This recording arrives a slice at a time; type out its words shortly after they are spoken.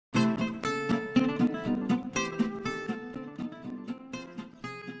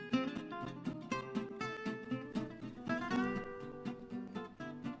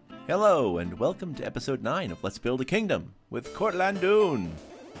Hello, and welcome to episode 9 of Let's Build a Kingdom with Cortlandune.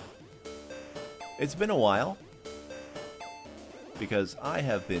 It's been a while, because I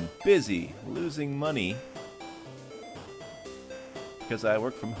have been busy losing money because I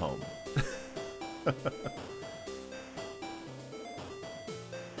work from home.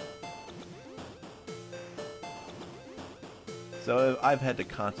 So I've had to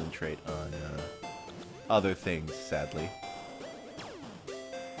concentrate on other things, sadly.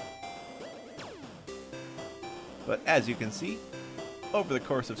 But as you can see, over the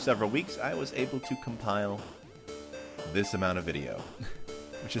course of several weeks, I was able to compile this amount of video,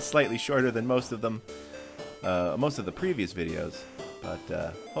 which is slightly shorter than most of them, most of the previous videos,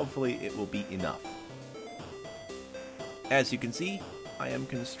 but hopefully it will be enough. As you can see, I am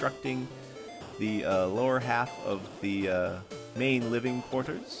constructing the lower half of the main living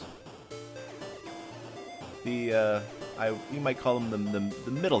quarters. You might call them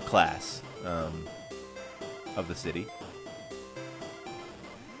the middle class of the city.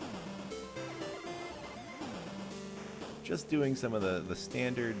 Just doing some of the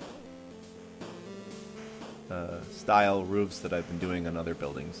standard style roofs that I've been doing on other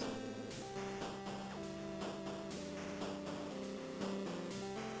buildings.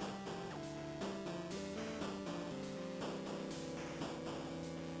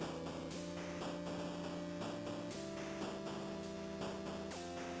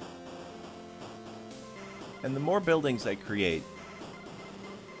 And the more buildings I create,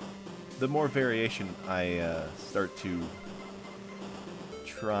 the more variation I start to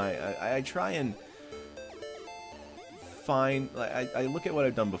try. I try and find. I look at what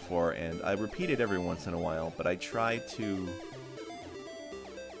I've done before, and I repeat it every once in a while. But I try to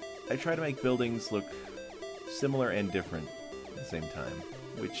make buildings look similar and different at the same time,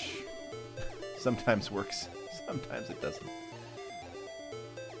 which sometimes works, sometimes it doesn't.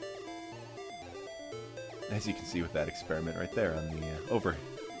 As you can see with that experiment right there on the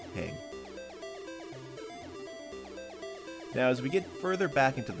overhang. Now, as we get further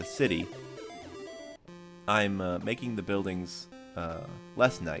back into the city, I'm making the buildings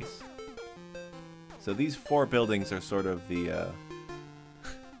less nice. So these 4 buildings are sort of the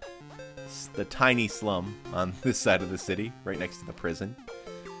tiny slum on this side of the city, right next to the prison.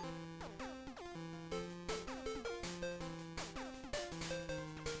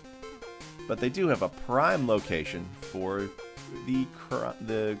 But they do have a prime location for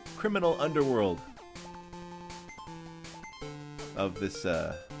the criminal underworld of this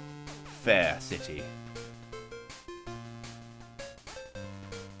fair city.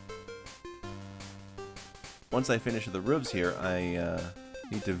 Once I finish the roofs here, I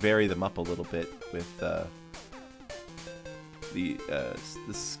need to vary them up a little bit with the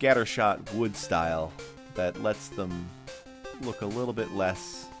scattershot wood style that lets them look a little bit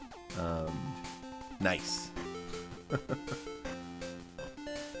less nice.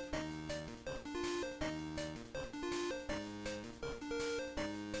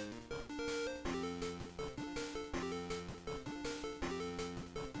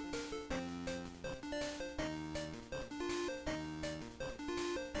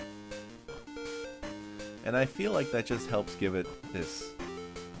 And I feel like that just helps give it this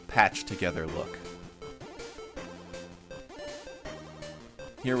patched together look.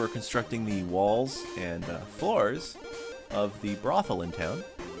 Here we're constructing the walls and floors of the brothel in town.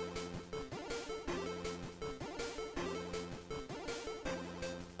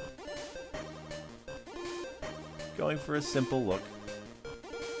 Going for a simple look.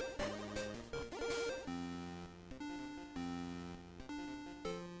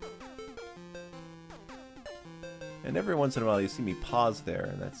 And every once in a while you see me pause there,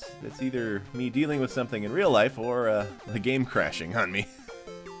 and that's either me dealing with something in real life or the game crashing on me.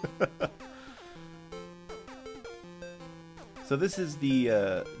 So this is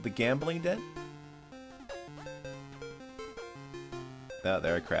the gambling den. Oh,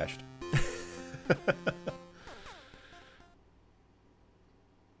 there I crashed.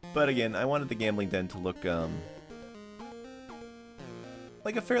 But again, I wanted the gambling den to look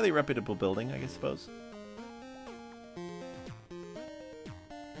like a fairly reputable building, I suppose.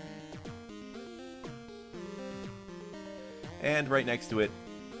 And right next to it,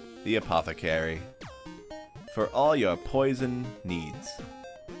 the apothecary, for all your poison needs.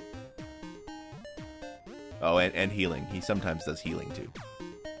 Oh, and healing. He sometimes does healing too.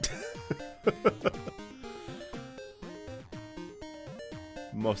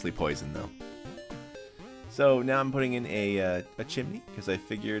 Mostly poison, though. So now I'm putting in a chimney, because I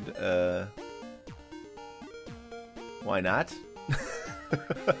figured, why not?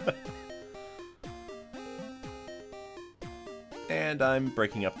 And I'm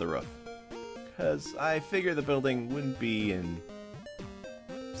breaking up the roof, because I figure the building wouldn't be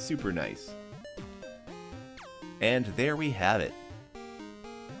super nice. And there we have it.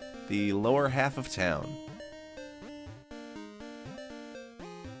 The lower half of town.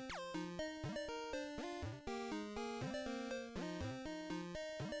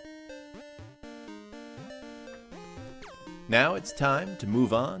 Now it's time to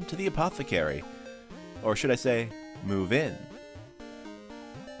move on to the apothecary. Or should I say, move in.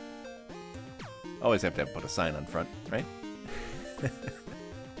 Always have to put a sign on front, right?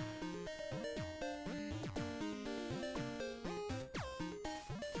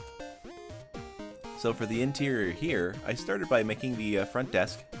 So for the interior here, I started by making the front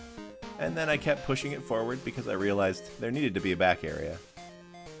desk, and then I kept pushing it forward because I realized there needed to be a back area.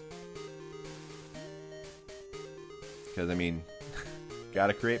 Because, I mean,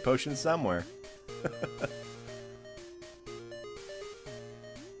 gotta create potions somewhere.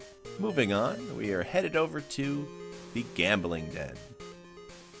 Moving on, we are headed over to the gambling den.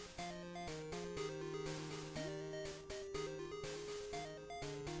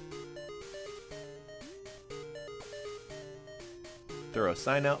 Throw a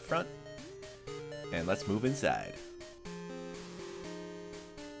sign out front, and let's move inside.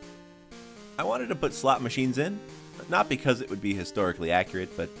 I wanted to put slot machines in, not because it would be historically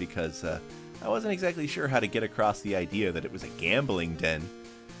accurate, but because I wasn't exactly sure how to get across the idea that it was a gambling den.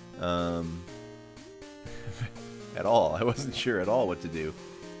 At all. I wasn't sure at all what to do.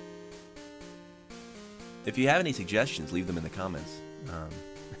 If you have any suggestions, leave them in the comments.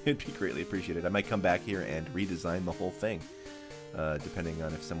 It'd be greatly appreciated. I might come back here and redesign the whole thing, depending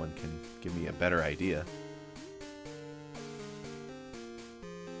on if someone can give me a better idea.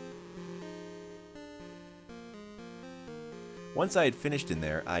 Once I had finished in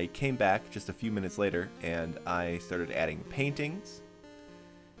there, I came back just a few minutes later and I started adding paintings.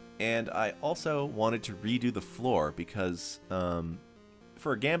 And I also wanted to redo the floor because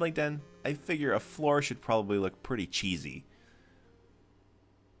for a gambling den, I figure a floor should probably look pretty cheesy.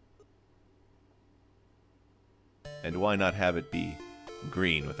 And why not have it be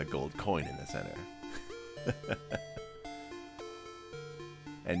green with a gold coin in the center?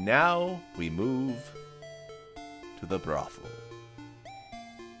 And now we move to the brothel.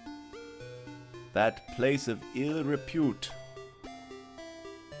 That place of ill repute.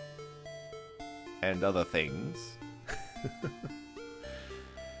 And other things.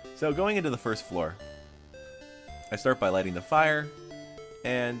 So going into the first floor, I start by lighting the fire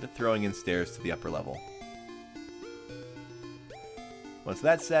and throwing in stairs to the upper level. Once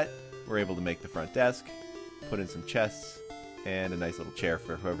that's set, we're able to make the front desk, put in some chests, and a nice little chair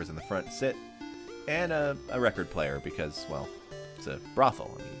for whoever's in the front to sit, and a record player because, well, it's a brothel.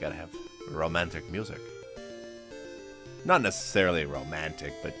 I mean, you gotta have romantic music. Not necessarily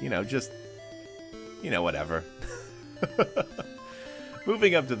romantic, but, you know, just, you know, whatever.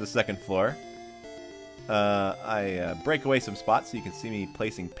 Moving up to the second floor, I break away some spots so you can see me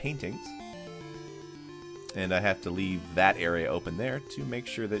placing paintings. And I have to leave that area open there to make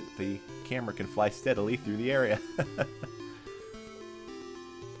sure that the camera can fly steadily through the area.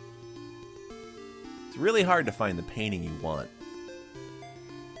 It's really hard to find the painting you want.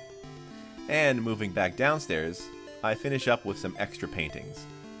 And moving back downstairs, I finish up with some extra paintings.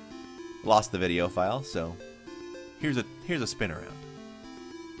 Lost the video file, so here's a spin around.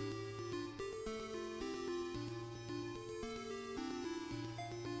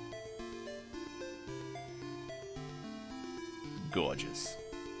 Gorgeous.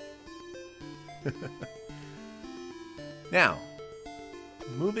 Now,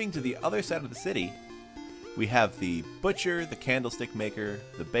 moving to the other side of the city, we have the butcher, the candlestick maker,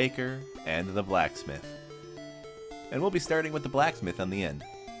 the baker, and the blacksmith. And we'll be starting with the blacksmith on the end.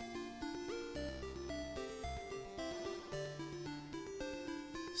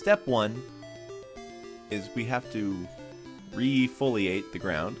 Step 1 is we have to refoliate the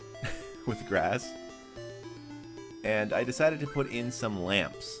ground with grass. And I decided to put in some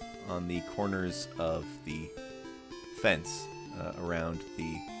lamps on the corners of the fence around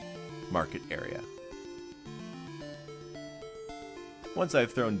the market area. Once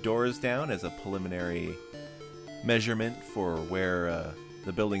I've thrown doors down as a preliminary measurement for where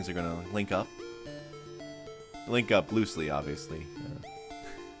the buildings are going to link up. Link up loosely, obviously.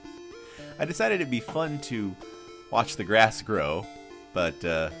 I decided it'd be fun to watch the grass grow, but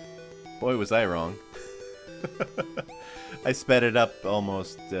boy was I wrong. I sped it up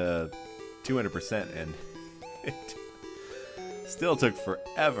almost 200% and it still took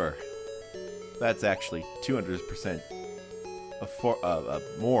forever. That's actually 200%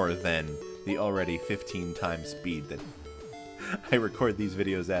 more than the already 15 times speed that I record these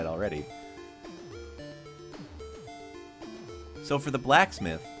videos at already. So for the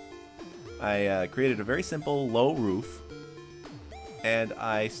blacksmith, I created a very simple low roof, and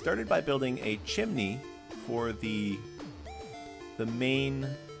I started by building a chimney for the main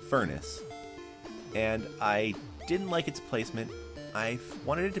furnace, and I didn't like its placement. I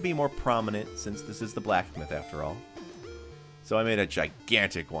wanted it to be more prominent since this is the blacksmith after all. So I made a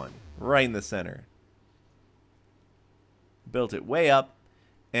gigantic one right in the center. Built it way up,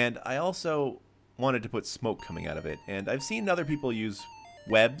 and I also wanted to put smoke coming out of it. And I've seen other people use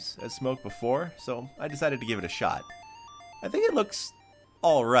webs as smoke before, so I decided to give it a shot. I think it looks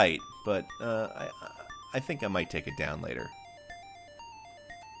alright, but I think I might take it down later.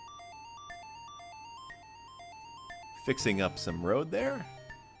 Fixing up some road there,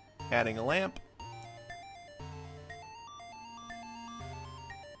 adding a lamp,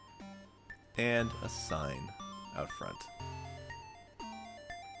 and a sign out front.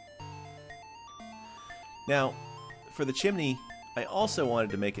 Now, for the chimney, I also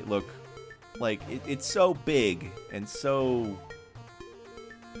wanted to make it look like it's so big and so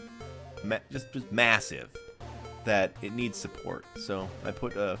just massive that it needs support. So I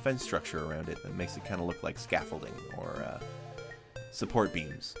put a fence structure around it that makes it kind of look like scaffolding or support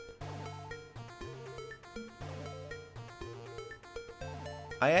beams.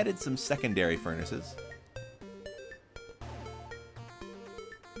 I added some secondary furnaces,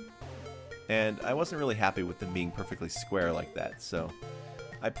 and I wasn't really happy with them being perfectly square like that, so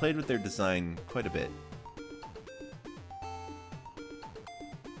I played with their design quite a bit.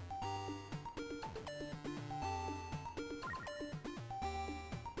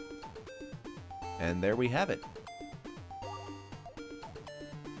 And there we have it.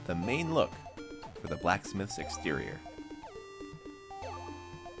 The main look for the blacksmith's exterior.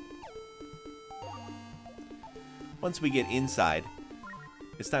 Once we get inside,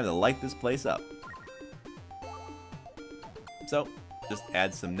 it's time to light this place up. So, just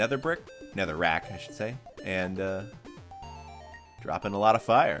add some nether rack, I should say, and drop in a lot of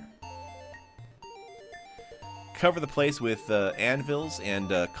fire. Cover the place with anvils and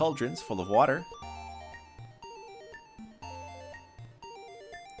cauldrons full of water.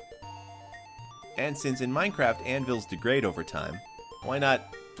 And since in Minecraft anvils degrade over time, why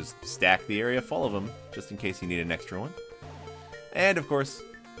not just stack the area full of them, just in case you need an extra one. And of course,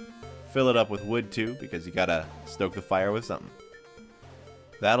 fill it up with wood too, because you gotta stoke the fire with something.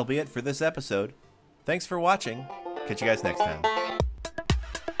 That'll be it for this episode. Thanks for watching. Catch you guys next time.